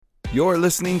You're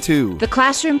listening to The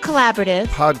Classroom Collaborative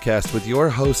podcast with your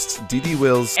hosts, Dee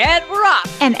Wills, Ed Rock,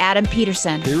 and Adam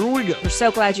Peterson. Here we go. We're so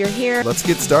glad you're here. Let's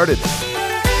get started.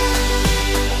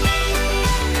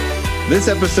 This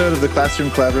episode of the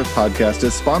Classroom Collaborative podcast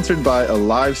is sponsored by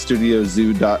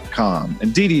AliveStudioZoo.com.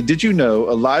 And Dee, did you know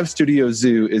Alive Studio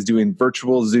Zoo is doing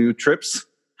virtual zoo trips?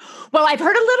 Well, I've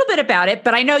heard a little bit about it,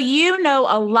 but I know you know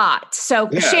a lot. So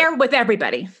share with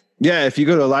everybody. Yeah, if you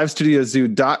go to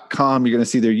AliveStudioZoo.com, you're going to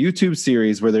see their YouTube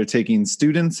series where they're taking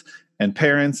students and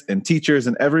parents and teachers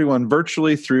and everyone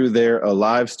virtually through their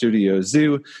Alive Studio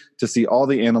Zoo to see all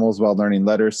the animals while learning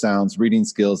letters, sounds, reading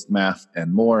skills, math,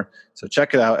 and more. So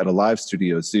check it out at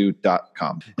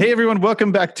AliveStudioZoo.com. Hey, everyone.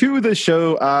 Welcome back to the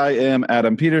show. I am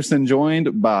Adam Peterson,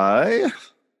 joined by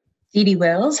Dee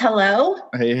Wills. Hello.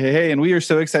 Hey. And we are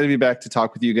so excited to be back to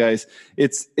talk with you guys.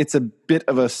 It's a bit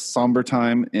of a somber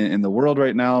time in the world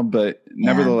right now, but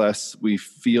nevertheless, we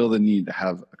feel the need to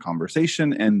have a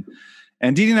conversation. And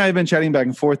Dee and I have been chatting back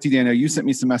and forth. Dee, I know you sent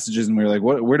me some messages and we were like,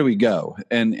 where do we go?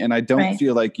 And I don't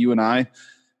feel like you and I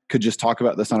could just talk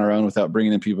about this on our own without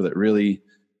bringing in people that really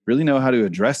know how to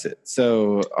address it.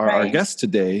 So our guest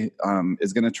today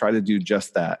is going to try to do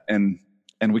just that.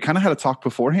 And we kind of had a talk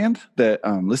beforehand that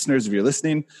listeners, if you're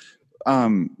listening,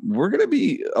 we're going to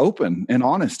be open and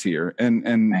honest here.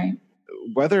 And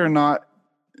whether or not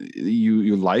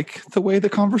you like the way the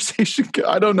conversation goes,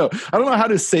 I don't know how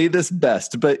to say this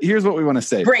best, but here's what we want to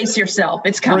say. Brace yourself.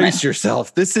 It's coming. Brace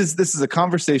yourself. This is a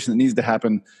conversation that needs to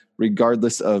happen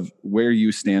regardless of where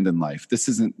you stand in life. This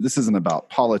isn't about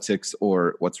politics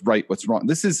or what's right, what's wrong.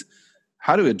 This is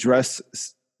how to address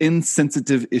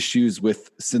insensitive issues with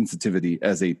sensitivity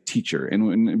as a teacher.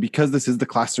 And because this is the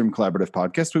Classroom Collaborative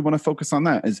podcast, we want to focus on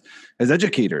that as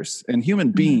educators and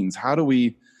human beings. How do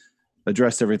we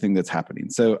address everything that's happening?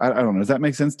 So I don't know. Does that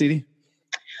make sense, Dee?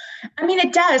 I mean,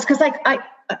 it does. Because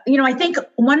I think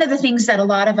one of the things that a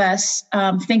lot of us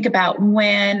think about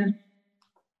when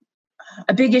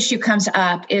a big issue comes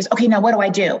up is, okay, now what do I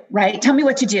do? Right? Tell me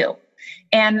what to do.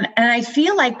 And I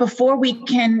feel like before we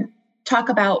can talk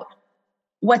about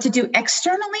what to do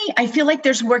externally, I feel like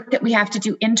there's work that we have to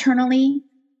do internally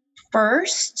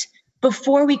first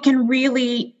before we can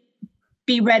really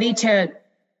be ready to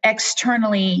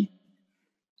externally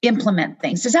implement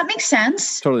things. Does that make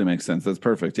sense? Totally makes sense. That's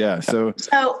perfect. Yeah. So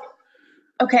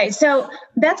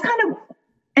that's kind of,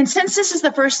 and since this is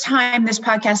the first time this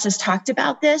podcast has talked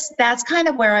about this, that's kind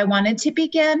of where I wanted to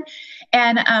begin.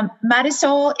 And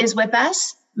Marisol is with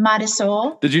us.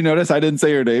 Marisol. Did you notice I didn't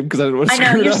say her name because I didn't want to screw it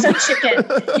up? I know,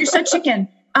 you're so chicken.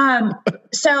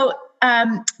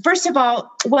 First of all,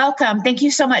 welcome. Thank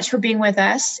you so much for being with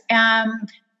us. I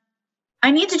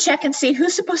need to check and see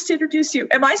who's supposed to introduce you.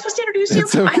 Am I supposed to introduce you?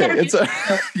 It's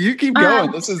okay. You keep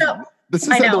going. This is how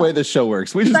the way this show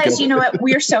works. We just guys, you know what?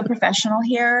 We are so professional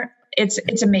here. It's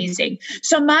amazing.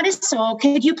 So Marisol,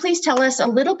 could you please tell us a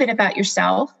little bit about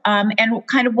yourself and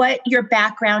kind of what your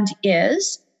background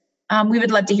is? We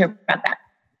would love to hear about that.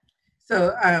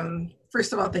 So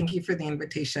first of all, thank you for the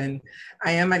invitation.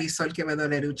 I am Marisol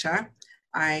Rerucha.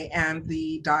 I am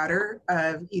the daughter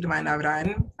of Irma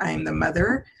Navran. I am the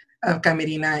mother of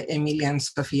Camerina, Emilia, and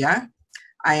Sofia.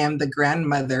 I am the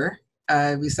grandmother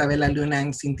of Isabela Luna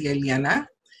and Cynthia Eliana.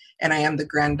 And I am the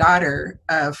granddaughter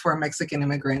of 4 Mexican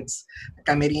immigrants,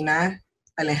 Camerina,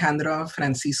 Alejandro,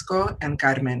 Francisco, and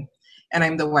Carmen. And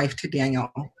I'm the wife to Daniel,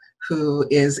 who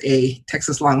is a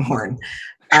Texas Longhorn.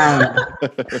 I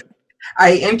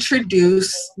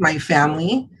introduce my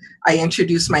family. I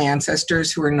introduce my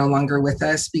ancestors who are no longer with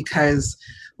us because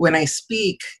when I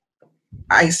speak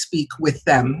with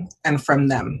them and from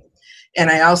them. And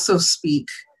I also speak,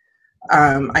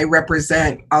 I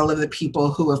represent all of the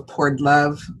people who have poured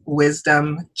love,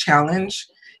 wisdom, challenge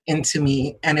into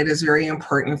me. And it is very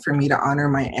important for me to honor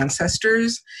my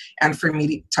ancestors and for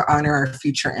me to honor our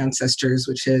future ancestors,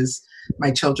 which is my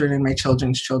children and my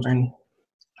children's children.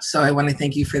 So I want to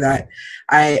thank you for that.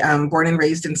 I am born and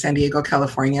raised in San Diego,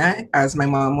 California, as my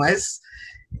mom was.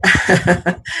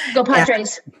 Go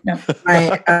Padres. No.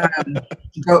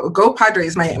 Go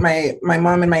Padres. My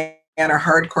mom and my aunt are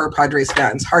hardcore Padres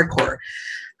fans, hardcore.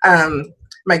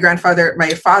 My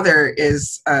father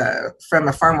is from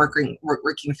a farm working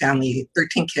family,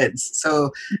 13 kids. So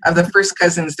of the first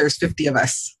cousins, there's 50 of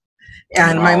us.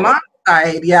 And my mom's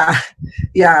side,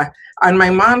 on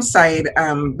my mom's side,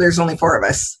 there's only 4 of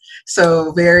us.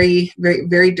 So very, very,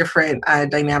 very different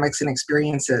dynamics and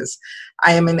experiences.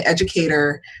 I am an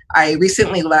educator. I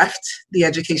recently left the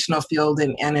educational field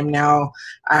and am now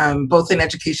both an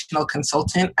educational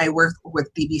consultant. I work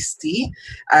with DBC,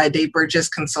 Dave Burgess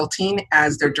Consulting,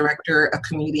 as their Director of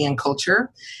Community and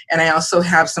Culture. And I also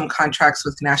have some contracts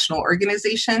with national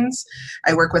organizations.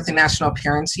 I work with the National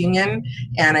Parents Union,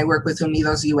 and I work with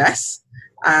Unidos US,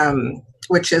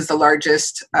 which is the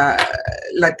largest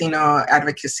Latino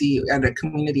advocacy and a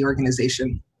community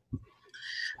organization.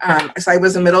 So I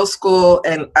was a middle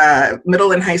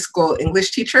and high school English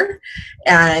teacher,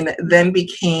 and then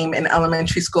became an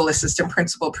elementary school assistant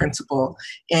principal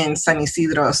in San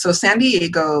Isidro. So San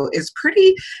Diego is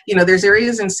pretty, there's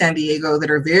areas in San Diego that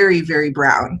are very, very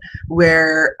brown,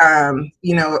 where, high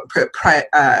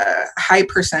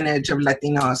percentage of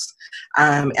Latinos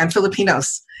and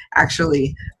Filipinos,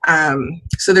 actually.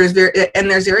 So there's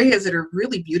areas that are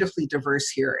really beautifully diverse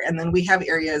here, and then we have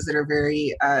areas that are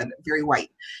very, very white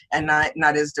and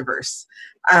not as diverse.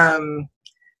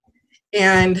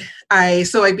 And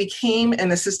I became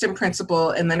an assistant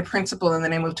principal, and then a principal, and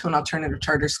then I moved to an alternative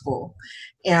charter school.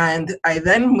 And I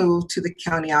then moved to the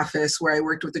county office, where I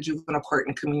worked with the juvenile court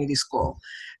and community school.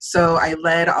 So I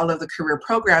led all of the career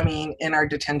programming in our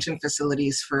detention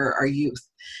facilities for our youth,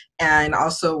 and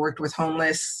also worked with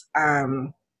homeless,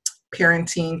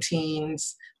 parenting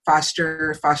teens,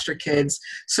 foster kids.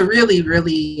 So really,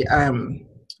 really,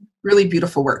 really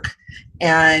beautiful work.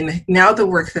 And now the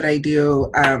work that I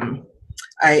do,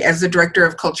 as the Director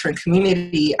of Culture and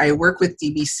Community, I work with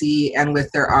DBC and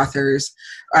with their authors,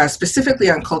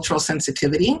 specifically on cultural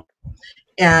sensitivity.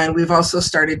 And we've also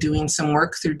started doing some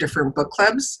work through different book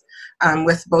clubs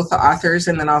with both the authors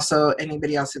and then also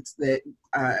anybody else that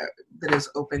is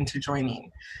open to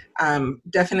joining.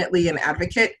 Definitely an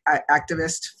advocate,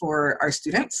 activist for our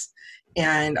students.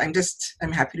 And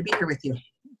I'm happy to be here with you.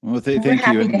 Well, thank you. We're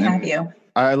happy to have you.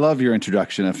 I love your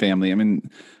introduction of family. I mean,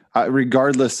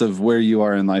 regardless of where you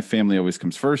are in life, family always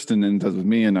comes first, and does with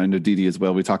me. And I know Dee Dee as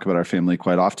well. We talk about our family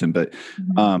quite often, but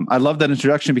I love that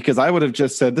introduction, because I would have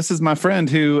just said, this is my friend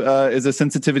who is a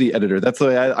sensitivity editor. That's the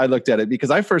way I looked at it,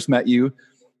 because I first met you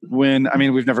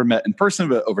we've never met in person,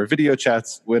 but over video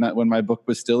chats when my book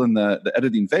was still in the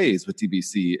editing phase with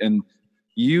DBC. And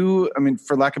you,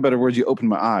 for lack of better words, you opened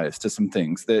my eyes to some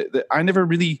things that I never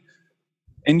really,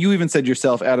 and you even said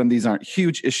yourself, Adam, these aren't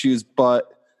huge issues,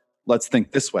 but let's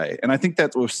think this way. And I think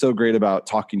that's what was so great about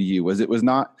talking to you, was it was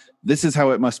not, this is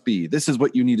how it must be, this is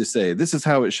what you need to say, this is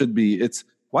how it should be. It's,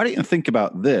 why don't you think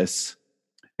about this?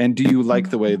 And do you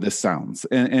like the way this sounds?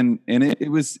 And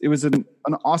it was an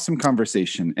awesome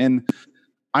conversation. And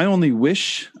I only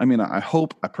wish, I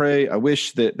hope, I pray, I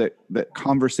wish that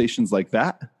conversations like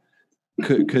that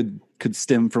could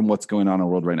stem from what's going on in the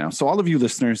world right now. So all of you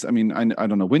listeners, I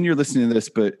don't know when you're listening to this,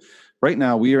 but right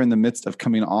now we are in the midst of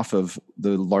coming off of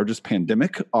the largest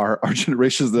pandemic our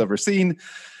generation has ever seen,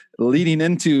 leading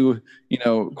into,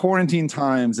 quarantine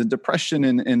times and depression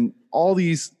and all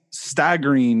these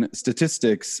staggering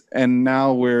statistics. And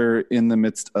now we're in the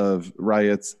midst of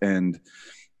riots and,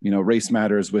 race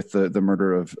matters with the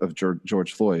murder of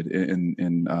George Floyd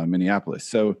in Minneapolis.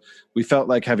 So we felt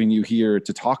like having you here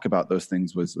to talk about those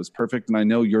things was perfect. And I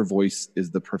know your voice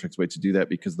is the perfect way to do that,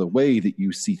 because the way that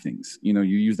you see things, you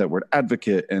use that word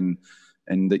advocate and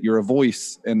that you're a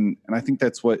voice. And I think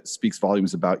that's what speaks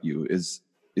volumes about you is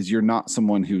you're not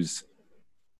someone who's,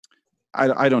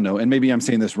 I don't know, and maybe I'm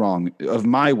saying this wrong, of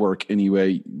my work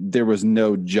anyway, there was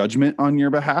no judgment on your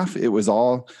behalf. It was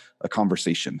all a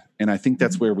conversation. And I think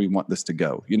that's where we want this to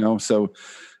go, So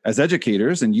as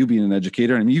educators, and you being an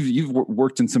educator, you've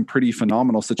worked in some pretty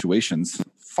phenomenal situations,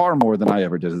 far more than I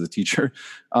ever did as a teacher.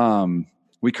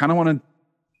 We kind of want to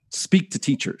speak to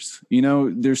teachers.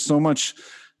 There's so much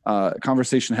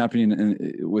conversation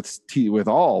happening with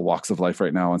all walks of life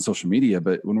right now on social media.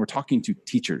 But when we're talking to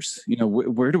teachers,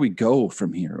 where do we go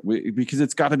from here? Because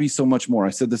it's got to be so much more.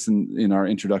 I said this in our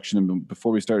introduction and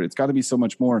before we started, it's got to be so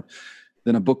much more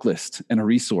than a book list and a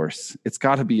resource. It's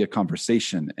got to be a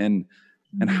conversation. And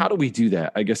how do we do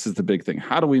that, I guess, is the big thing.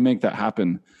 How do we make that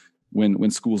happen when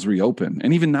schools reopen?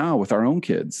 And even now with our own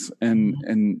kids.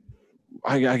 And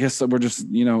I guess we're just,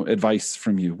 advice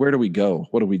from you. Where do we go?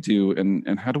 What do we do?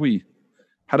 And how do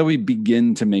we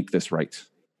begin to make this right?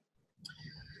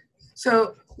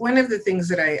 So one of the things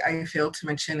that I failed to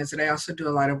mention is that I also do a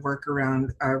lot of work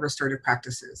around restorative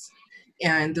practices.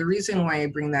 And the reason why I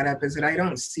bring that up is that I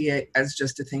don't see it as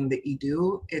just a thing that you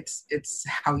do. It's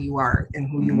how you are and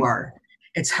who you are.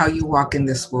 It's how you walk in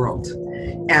this world.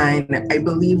 And I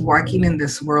believe walking in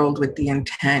this world with the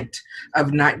intent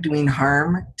of not doing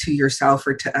harm to yourself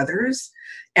or to others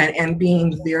and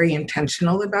being very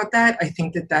intentional about that, I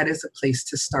think that that is a place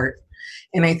to start.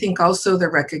 And I think also the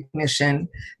recognition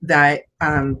that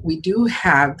we do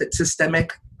have that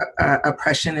systemic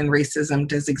oppression and racism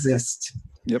does exist.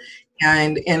 Yep.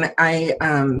 And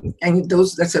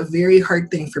that's a very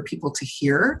hard thing for people to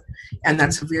hear, and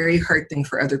that's a very hard thing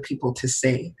for other people to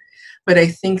say. But I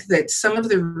think that some of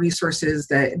the resources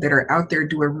that are out there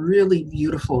do a really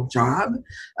beautiful job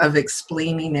of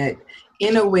explaining it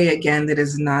in a way, again, that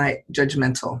is not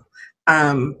judgmental,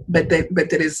 but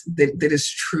that is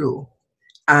true.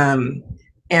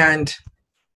 And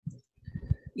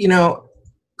you know,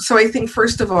 so I think,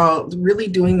 first of all, really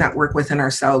doing that work within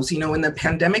ourselves. You know, when the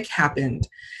pandemic happened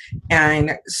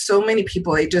and so many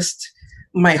people,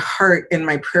 my heart and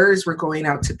my prayers were going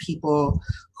out to people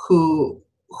who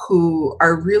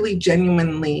are really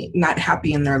genuinely not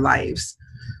happy in their lives,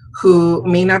 who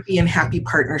may not be in happy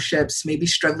partnerships, maybe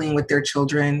struggling with their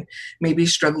children, maybe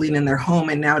struggling in their home,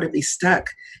 and now to be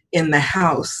stuck in the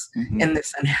house in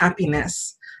this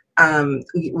unhappiness.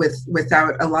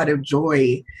 Without a lot of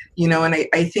joy, you know, and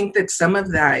I think that some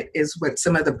of that is what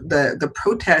some of the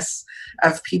protests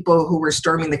of people who were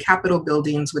storming the Capitol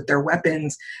buildings with their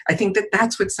weapons, I think that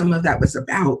that's what some of that was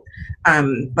about.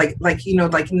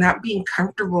 Like not being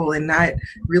comfortable and not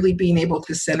really being able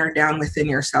to center down within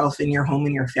yourself and your home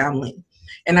and your family.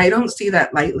 And I don't see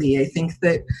that lightly. I think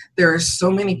that there are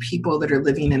so many people that are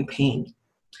living in pain.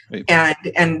 Right.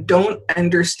 And don't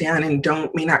understand and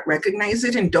may not recognize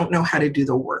it and don't know how to do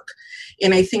the work.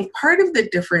 And I think part of the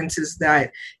difference is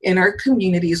that in our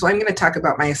communities, well, I'm going to talk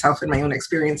about myself and my own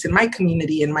experience in my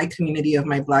community of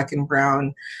my Black and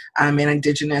Brown and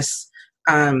Indigenous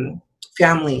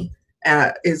family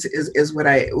is what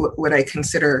I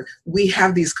consider. We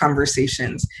have these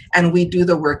conversations and we do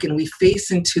the work and we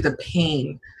face into the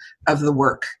pain of the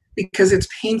work because it's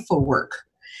painful work.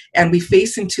 And we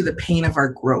face into the pain of our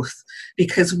growth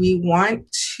because we want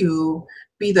to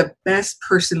be the best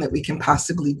person that we can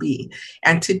possibly be.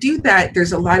 And to do that,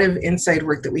 there's a lot of inside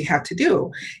work that we have to do.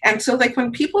 And so like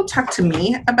when people talk to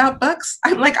me about books,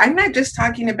 I'm not just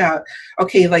talking about,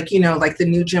 okay, like, you know, like the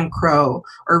new Jim Crow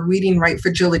or reading Right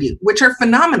Fragility, which are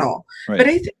phenomenal. Right. But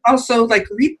I think also like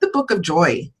read the Book of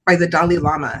Joy by the Dalai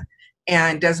Lama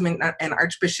and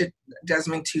Archbishop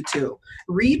Desmond Tutu.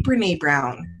 Read Brene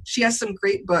Brown. She has some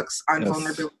great books on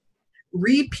vulnerability.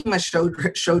 Read Pema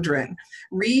Chodron.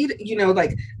 Read, you know,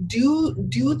 like do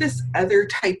this other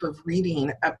type of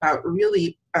reading about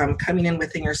really coming in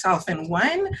within yourself. And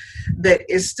one that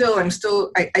is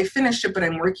I finished it, but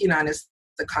I'm working on is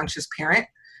The Conscious Parent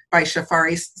by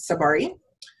Shafari Sabari,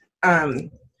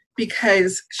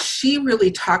 because she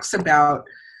really talks about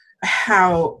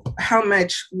how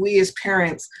much we as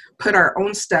parents put our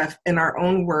own stuff and our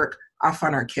own work off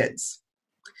on our kids.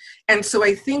 And so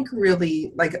I think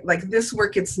really like this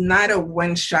work, it's not a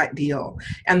one-shot deal.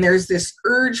 And there's this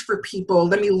urge for people,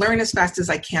 let me learn as fast as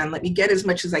I can. Let me get as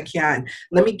much as I can.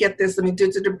 Let me get this, let me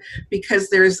do because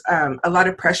there's a lot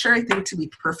of pressure, I think, to be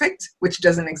perfect, which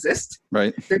doesn't exist.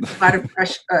 Right. There's a lot of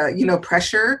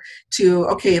pressure to,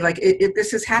 okay, like if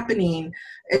this is happening,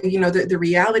 you know, the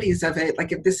realities of it,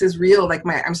 like if this is real, like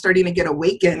I'm starting to get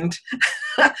awakened.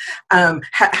 How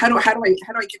do I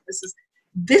get this?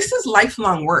 This is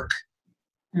lifelong work.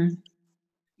 Mm.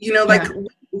 You know, like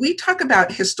we talk about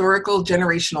historical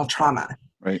generational trauma.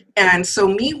 Right. And so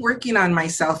me working on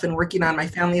myself and working on my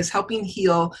family is helping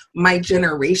heal my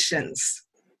generations.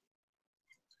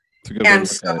 And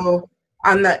so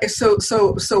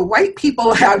so white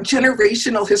people have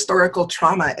generational historical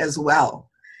trauma as well.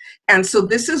 And so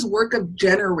this is work of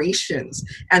generations.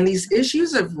 And these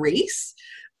issues of race,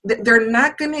 they're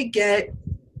not going to get,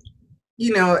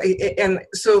 you know, and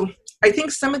so I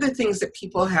think some of the things that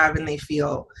people have and they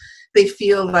feel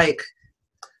like,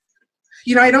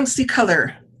 you know, I don't see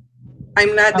color.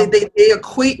 I'm not, they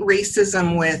equate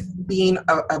racism with being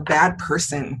a bad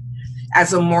person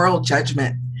as a moral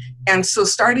judgment. And so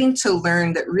starting to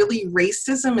learn that really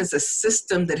racism is a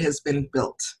system that has been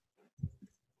built.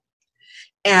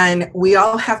 And we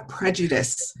all have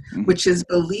prejudice, which is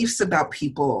beliefs about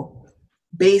people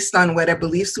based on whatever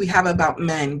beliefs we have about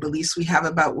men, beliefs we have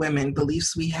about women,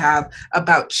 beliefs we have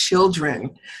about children,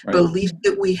 right. Beliefs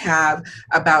that we have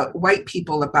about white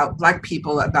people, about Black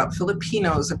people, about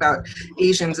Filipinos, about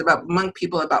Asians, about Hmong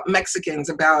people, about Mexicans,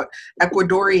 about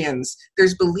Ecuadorians.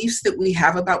 There's beliefs that we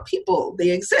have about people.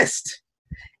 They exist.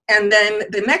 And then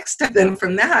the next step then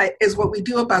from that is what we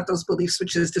do about those beliefs,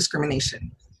 which is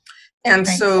discrimination. And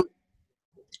right. So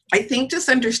I think just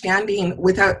understanding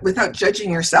without judging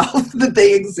yourself that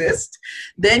they exist,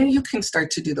 then you can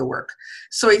start to do the work.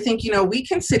 So I think, we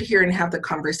can sit here and have the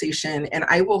conversation, and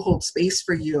I will hold space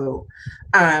for you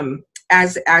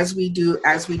as we do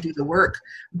the work.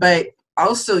 But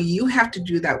also you have to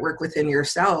do that work within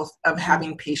yourself of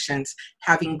having patience,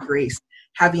 having grace,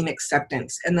 having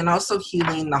acceptance, and then also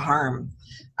healing the harm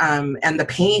and the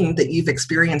pain that you've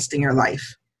experienced in your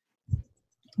life.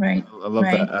 Right. I love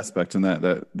that aspect and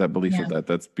that belief of that.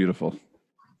 That's beautiful.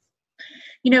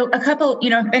 A couple,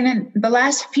 I've been in the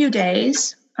last few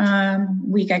days,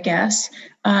 week, I guess,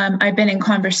 I've been in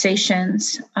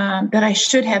conversations that I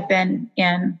should have been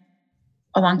in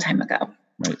a long time ago.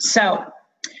 Right. So,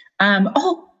 I'm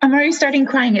already starting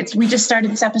crying. We just started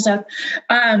this episode.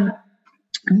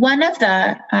 One of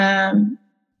the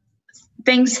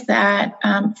things that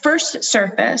first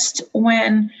surfaced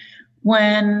when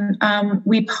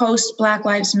we post Black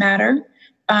Lives Matter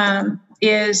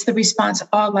is the response,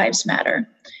 all lives matter.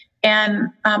 And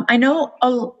I know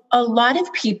a lot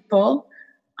of people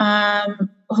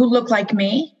who look like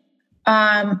me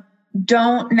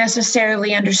don't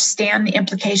necessarily understand the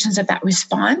implications of that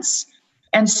response.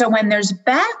 And so when there's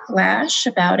backlash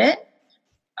about it,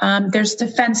 there's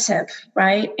defensive,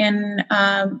 right? And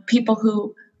people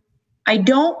who I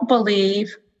don't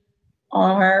believe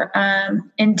are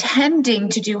intending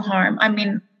to do harm. I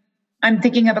mean, I'm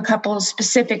thinking of a couple of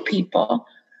specific people.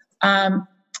 And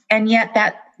yet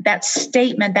that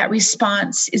statement, that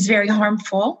response is very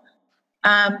harmful.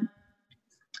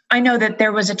 I know that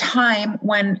there was a time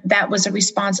when that was a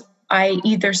response I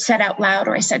either said out loud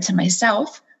or I said to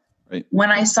myself, right, when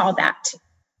I saw that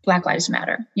Black Lives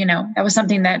Matter. That was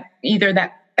something that either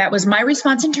that was my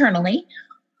response internally,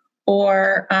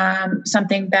 or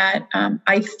something that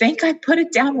I think I put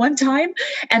it down one time.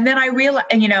 And then I realized,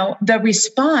 the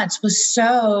response was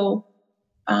so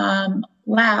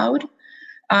loud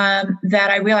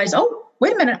that I realized, oh,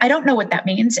 wait a minute, I don't know what that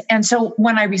means. And so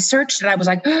when I researched it, I was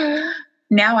like,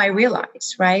 now I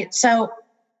realize, right? So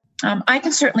I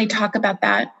can certainly talk about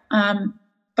that.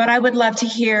 But I would love to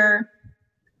hear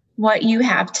what you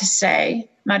have to say,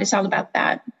 Marisol, about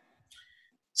that.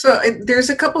 So there's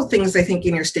a couple things I think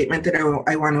in your statement that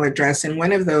I want to address. And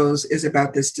one of those is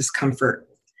about this discomfort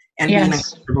and being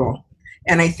uncomfortable.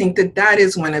 And I think that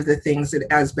is one of the things that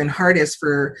has been hardest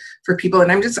for people.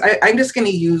 And I'm just going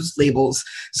to use labels.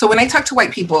 So when I talk to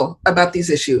white people about these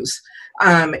issues,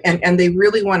 and they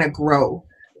really want to grow,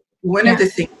 one of the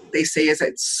things they say is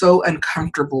it's so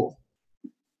uncomfortable.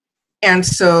 And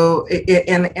so,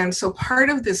 so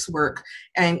part of this work,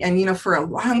 and for a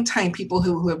long time, people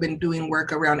who have been doing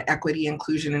work around equity,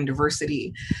 inclusion, and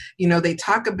diversity, they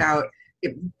talk about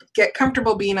get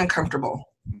comfortable being uncomfortable.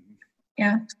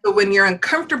 Yeah. So when you're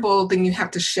uncomfortable, then you have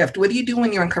to shift. What do you do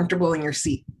when you're uncomfortable in your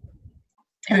seat?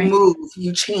 You move,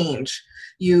 you change,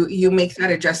 you make that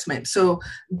adjustment. So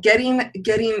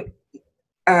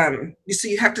so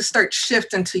you have to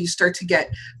shift until you start to get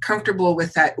comfortable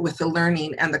with that, with the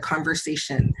learning and the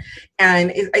conversation.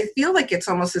 And I feel like it's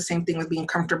almost the same thing with being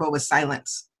comfortable with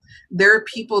silence. There are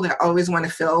people that always want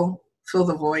to fill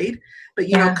the void, but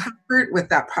comfort with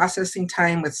that processing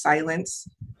time, with silence,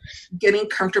 getting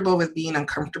comfortable with being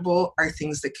uncomfortable are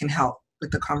things that can help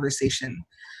with the conversation.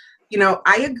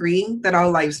 I agree that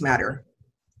all lives matter.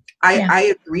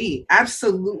 I agree,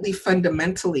 absolutely,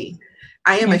 fundamentally.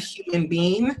 I am a human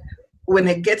being. When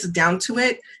it gets down to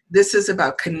it, this is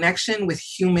about connection with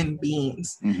human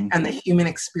beings and the human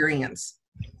experience.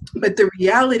 But the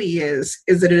reality is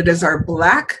that it is our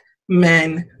Black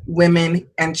men, women,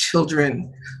 and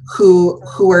children who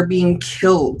are being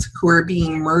killed, who are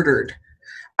being murdered,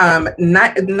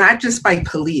 not just by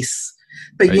police,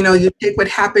 but you take what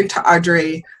happened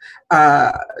to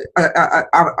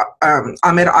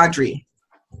Ahmed Audrey,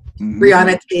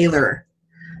 Breonna Taylor.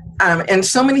 And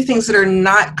so many things that are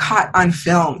not caught on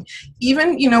film.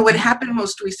 Even, what happened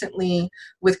most recently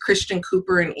with Christian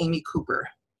Cooper and Amy Cooper,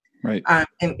 right?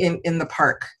 In the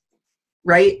park,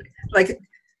 right?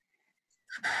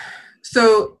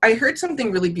 So I heard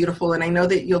something really beautiful, and I know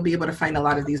that you'll be able to find a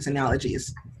lot of these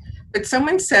analogies. But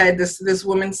someone said, this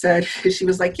woman said, she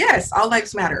was like, yes, all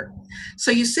lives matter. So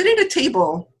you sit at a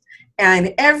table,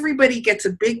 and everybody gets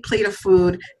a big plate of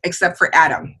food except for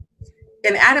Adam.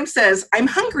 And Adam says, I'm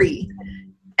hungry.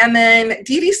 And then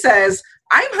Dee Dee says,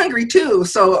 I'm hungry too,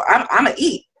 so I'm going to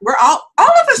eat. We're all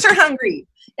of us are hungry.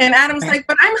 And Adam's like,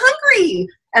 but I'm hungry.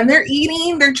 And they're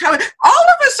eating, they're trying. All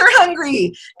of us are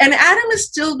hungry. And Adam is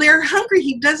still there hungry.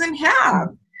 He doesn't have.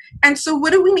 And so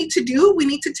what do we need to do? We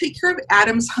need to take care of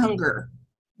Adam's hunger.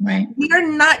 Right. We are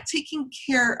not taking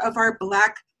care of our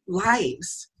Black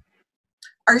lives.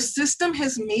 Our system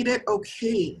has made it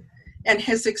okay and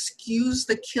has excused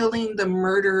the killing, the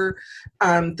murder,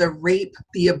 the rape,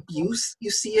 the abuse. You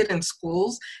see it in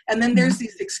schools. And then there's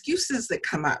these excuses that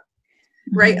come up,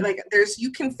 right? Like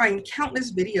you can find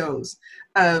countless videos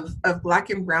of Black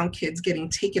and brown kids getting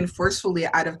taken forcefully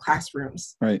out of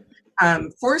classrooms, right?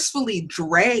 Forcefully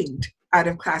dragged out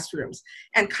of classrooms.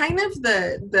 And kind of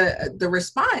the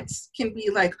response can be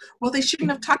like, well, they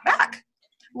shouldn't have talked back.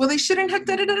 Well, they shouldn't have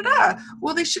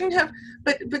Well, they shouldn't have.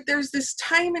 But there's this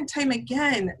time and time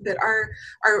again that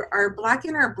our Black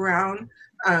and our brown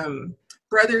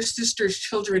brothers, sisters,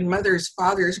 children, mothers,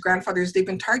 fathers, grandfathers, they've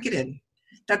been targeted.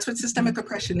 That's what systemic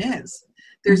oppression is.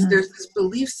 There's this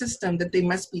belief system that they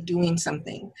must be doing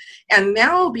something. And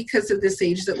now, because of this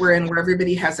age that we're in where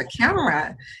everybody has a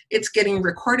camera, it's getting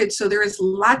recorded. So there is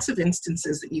lots of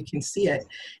instances that you can see it.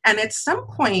 And at some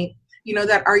point,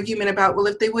 that argument about, well,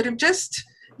 if they would have just,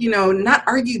 not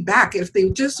argued back, if they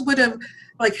just would have,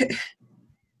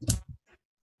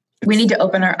 we need to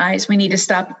open our eyes. We need to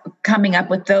stop coming up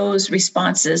with those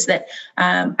responses that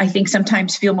I think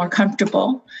sometimes feel more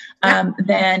comfortable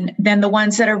than the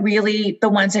ones that are really the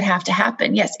ones that have to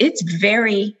happen. Yes, it's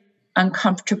very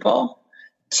uncomfortable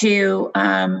to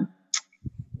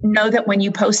know that when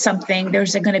you post something,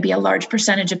 there's going to be a large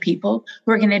percentage of people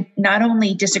who are going to not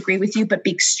only disagree with you, but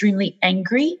be extremely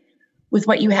angry with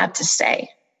what you have to say.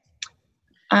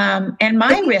 And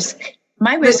my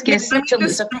risk is to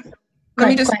lose. Let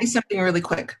me just say something really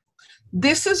quick.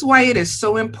 This is why it is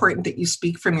so important that you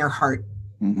speak from your heart.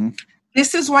 Mm-hmm.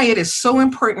 This is why it is so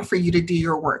important for you to do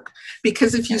your work.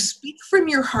 Because if you speak from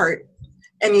your heart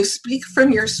and you speak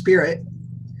from your spirit,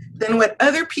 then what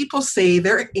other people say,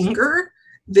 their anger,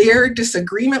 their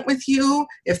disagreement with you,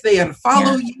 if they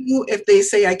unfollow you, if they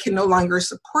say, I can no longer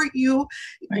support you,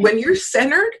 when you're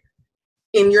centered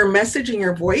in your message and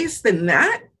your voice, then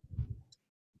that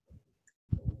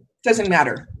doesn't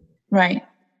matter. Right.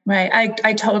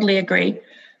 I totally agree.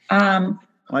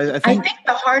 I think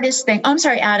the hardest thing. I'm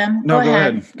sorry, Adam. No, go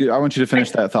ahead. I want you to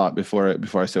finish that thought before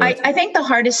I say it. I think the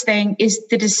hardest thing is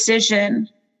the decision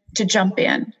to jump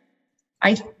in.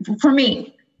 For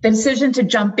me, the decision to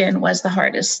jump in was the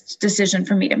hardest decision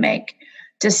for me to make.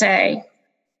 To say,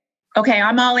 okay,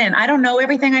 I'm all in. I don't know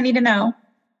everything I need to know,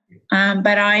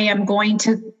 but I am going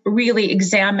to really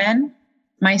examine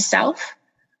myself,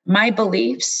 my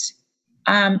beliefs.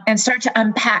 And start to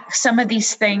unpack some of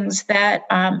these things that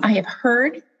I have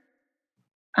heard,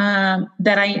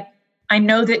 that I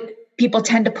know that people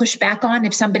tend to push back on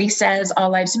if somebody says all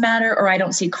lives matter, or I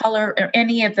don't see color, or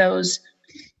any of those,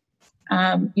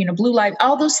 blue lives,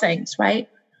 all those things, right?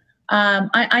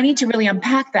 I need to really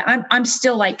unpack that. I'm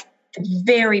still like the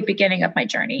very beginning of my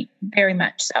journey, very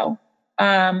much so.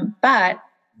 But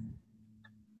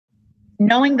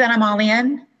knowing that I'm all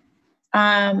in,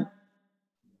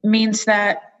 means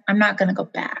that I'm not going to go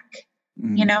back,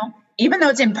 even though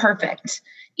it's imperfect,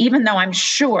 even though I'm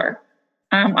sure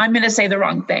I'm going to say the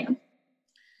wrong thing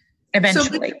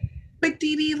eventually. But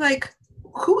Dee Dee,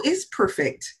 who is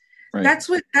perfect? Right. That's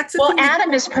the thing.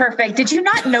 Adam is perfect. Did you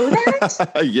not know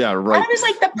that? Yeah, right. Adam is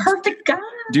like the perfect guy.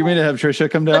 Do you mean to have Trisha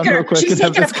come down real quick? She's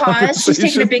taking a pause. She's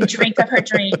taking a big drink of her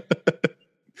drink.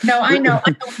 No, I know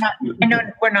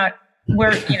we're not.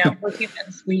 We're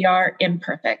humans. We are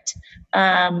imperfect.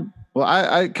 Well,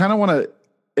 I kind of want to,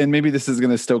 and maybe this is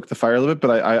going to stoke the fire a little bit,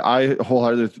 but I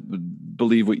wholeheartedly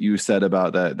believe what you said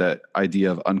about that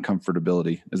idea of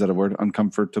uncomfortability. Is that a word?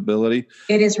 Uncomfortability?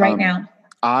 It is right now.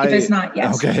 If it's not,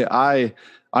 yes. Okay. I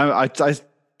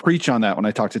preach on that when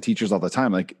I talk to teachers all the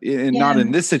time, not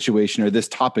in this situation or this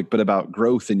topic, but about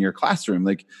growth in your classroom.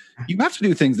 You have to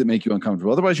do things that make you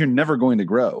uncomfortable. Otherwise you're never going to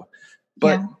grow.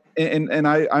 But And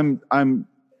I'm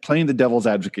playing the devil's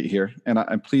advocate here,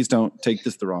 and please don't take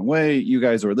this the wrong way, you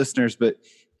guys or listeners, but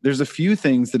there's a few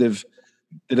things that have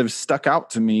stuck out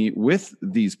to me with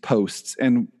these posts,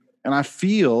 and I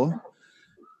feel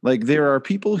like there are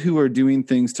people who are doing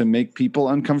things to make people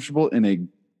uncomfortable in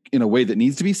a way that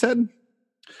needs to be said,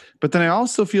 but then I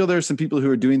also feel there's some people who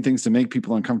are doing things to make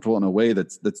people uncomfortable in a way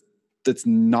that's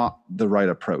not the right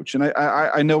approach. And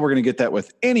I know we're going to get that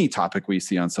with any topic we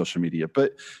see on social media.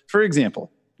 But for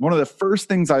example, one of the first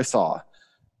things I saw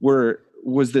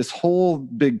was this whole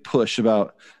big push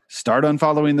about start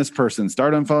unfollowing this person,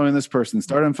 start unfollowing this person,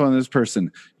 start unfollowing this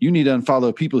person. You need to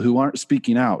unfollow people who aren't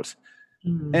speaking out.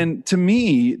 Mm. And to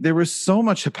me, there was so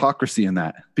much hypocrisy in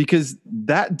that, because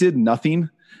that did nothing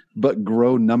but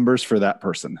grow numbers for that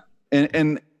person.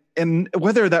 And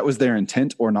whether that was their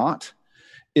intent or not,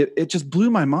 it just blew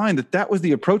my mind that was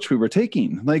the approach we were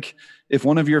taking. If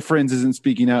one of your friends isn't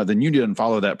speaking out, then you need to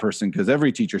unfollow that person because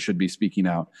every teacher should be speaking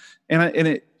out.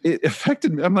 And it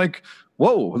affected me. I'm like,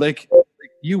 whoa, like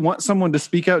you want someone to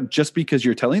speak out just because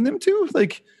you're telling them to?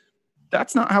 Like,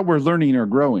 that's not how we're learning or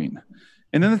growing.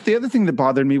 And then the other thing that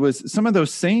bothered me was some of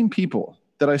those same people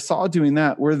that I saw doing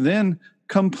that were then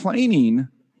complaining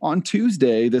on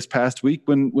Tuesday this past week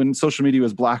when social media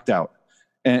was blacked out.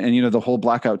 And the whole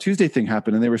Blackout Tuesday thing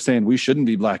happened, and they were saying we shouldn't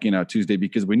be blacking out Tuesday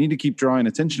because we need to keep drawing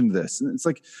attention to this. And it's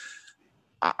like,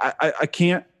 I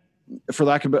can't, for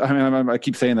lack of, I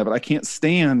keep saying that, but I can't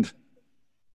stand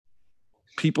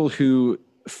people who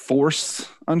force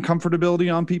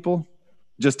uncomfortability on people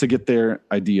just to get their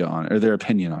idea on it or their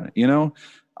opinion on it.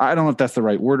 I don't know if that's the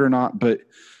right word or not, but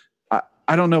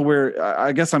I don't know where.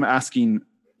 I guess I'm asking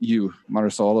you,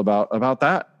 Marisol, about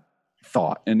that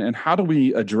thought and how do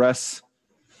we address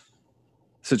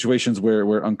situations where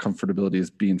uncomfortability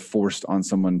is being forced on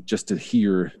someone just to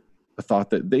hear a thought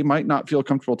that they might not feel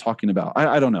comfortable talking about.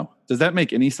 I don't know. Does that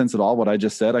make any sense at all? What I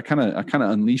just said, I kind of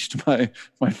unleashed my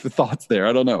thoughts there.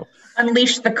 I don't know.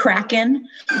 Unleashed the Kraken.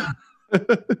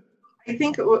 I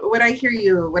think what I hear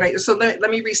you,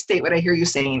 let me restate what I hear you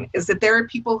saying is that there are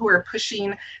people who are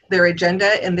pushing their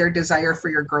agenda and their desire for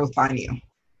your growth on you.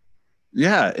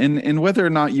 Yeah, and whether or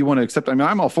not you want to accept,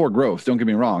 I'm all for growth. Don't get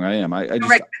me wrong, I am. I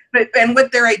just, right, and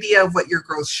with their idea of what your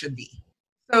growth should be.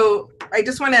 So I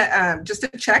just want to just to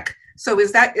check. So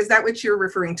is that what you're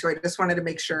referring to? I just wanted to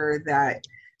make sure that.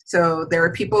 So there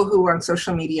are people who on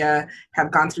social media have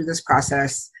gone through this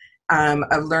process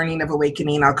of learning, of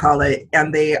awakening, I'll call it,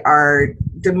 and they are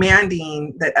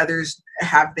demanding that others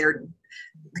have their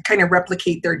kind of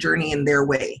replicate their journey in their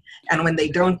way. And when they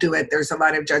don't do it, there's a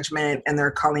lot of judgment and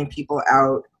they're calling people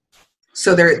out.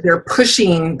 So they're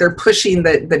pushing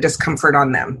the discomfort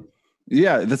on them.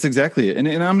 Yeah, that's exactly it.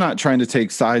 And I'm not trying to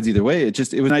take sides either way. I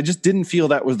just didn't feel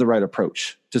that was the right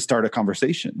approach to start a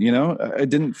conversation. I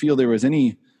didn't feel there was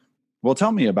any, well,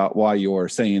 tell me about why you're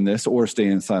saying this or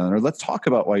staying silent, or let's talk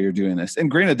about why you're doing this. And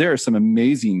granted, there are some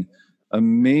amazing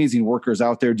workers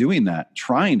out there doing that,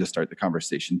 trying to start the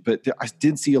conversation. But I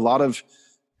did see a lot of,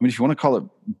 if you want to call it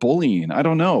bullying, I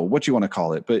don't know what you want to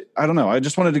call it, but I don't know. I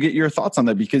just wanted to get your thoughts on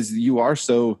that because you are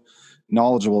so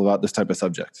knowledgeable about this type of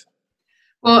subject.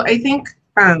 Well, I think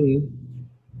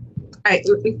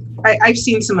I've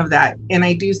seen some of that. And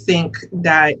I do think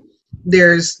that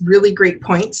there's really great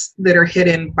points that are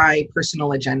hidden by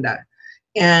personal agenda.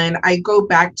 And I go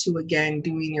back to, again,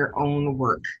 doing your own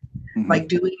work. Mm-hmm. Like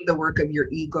doing the work of your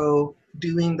ego,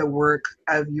 doing the work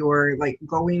of your, like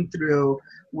going through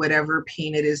whatever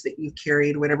pain it is that you've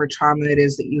carried, whatever trauma it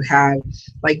is that you have,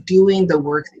 like doing the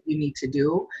work that you need to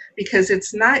do, because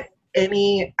it's not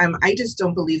I just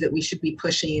don't believe that we should be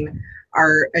pushing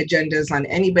our agendas on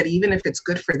anybody, even if it's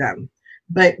good for them,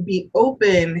 but be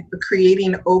open,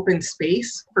 creating open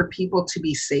space for people to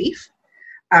be safe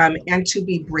and to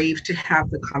be brave to have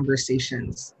the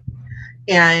conversations.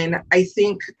 And I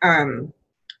think, I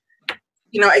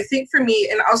think for me,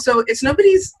 and also it's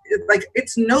nobody's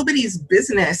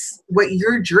business what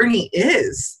your journey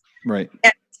is. Right.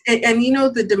 And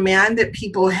the demand that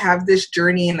people have this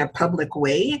journey in a public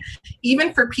way,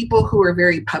 even for people who are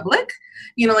very public,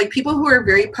 like people who are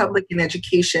very public in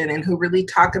education and who really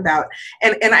talk about,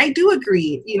 and I do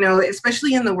agree,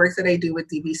 especially in the work that I do with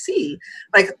DBC,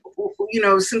 like,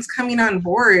 since coming on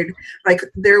board, like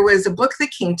there was a book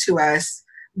that came to us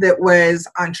that was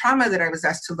on trauma that I was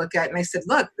asked to look at. And I said,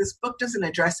 look, this book doesn't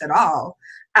address at all,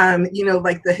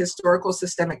 like the historical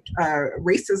systemic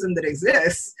racism that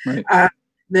exists, right.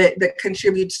 That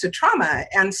contributes to trauma.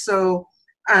 And so,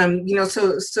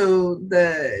 so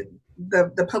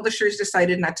the publishers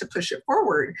decided not to push it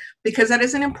forward because that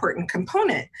is an important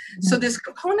component. Mm-hmm. So this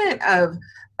component of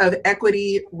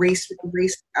equity, race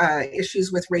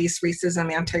issues with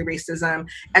racism, anti-racism,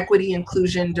 equity,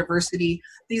 inclusion, diversity,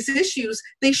 these issues,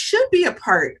 they should be a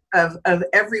part of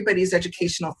everybody's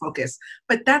educational focus,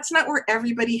 but that's not where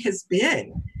everybody has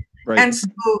been. Right. And so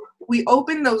we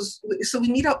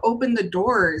need to open the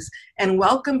doors and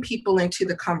welcome people into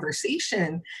the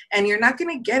conversation. And you're not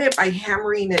going to get it by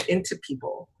hammering it into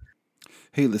people.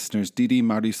 Hey listeners, Didi,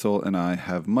 Marisol, and I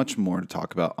have much more to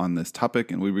talk about on this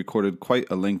topic, and we recorded quite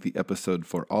a lengthy episode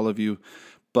for all of you.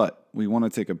 But we want to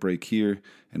take a break here,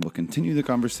 and we'll continue the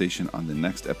conversation on the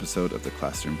next episode of the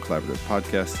Classroom Collaborative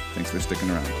Podcast. Thanks for sticking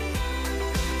around.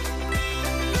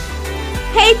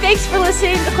 Hey, thanks for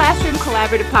listening to the Classroom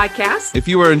Collaborative Podcast. If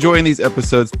you are enjoying these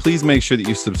episodes, please make sure that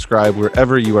you subscribe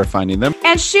wherever you are finding them.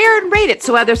 And share and rate it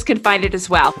so others can find it as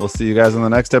well. We'll see you guys on the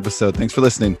next episode. Thanks for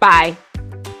listening. Bye.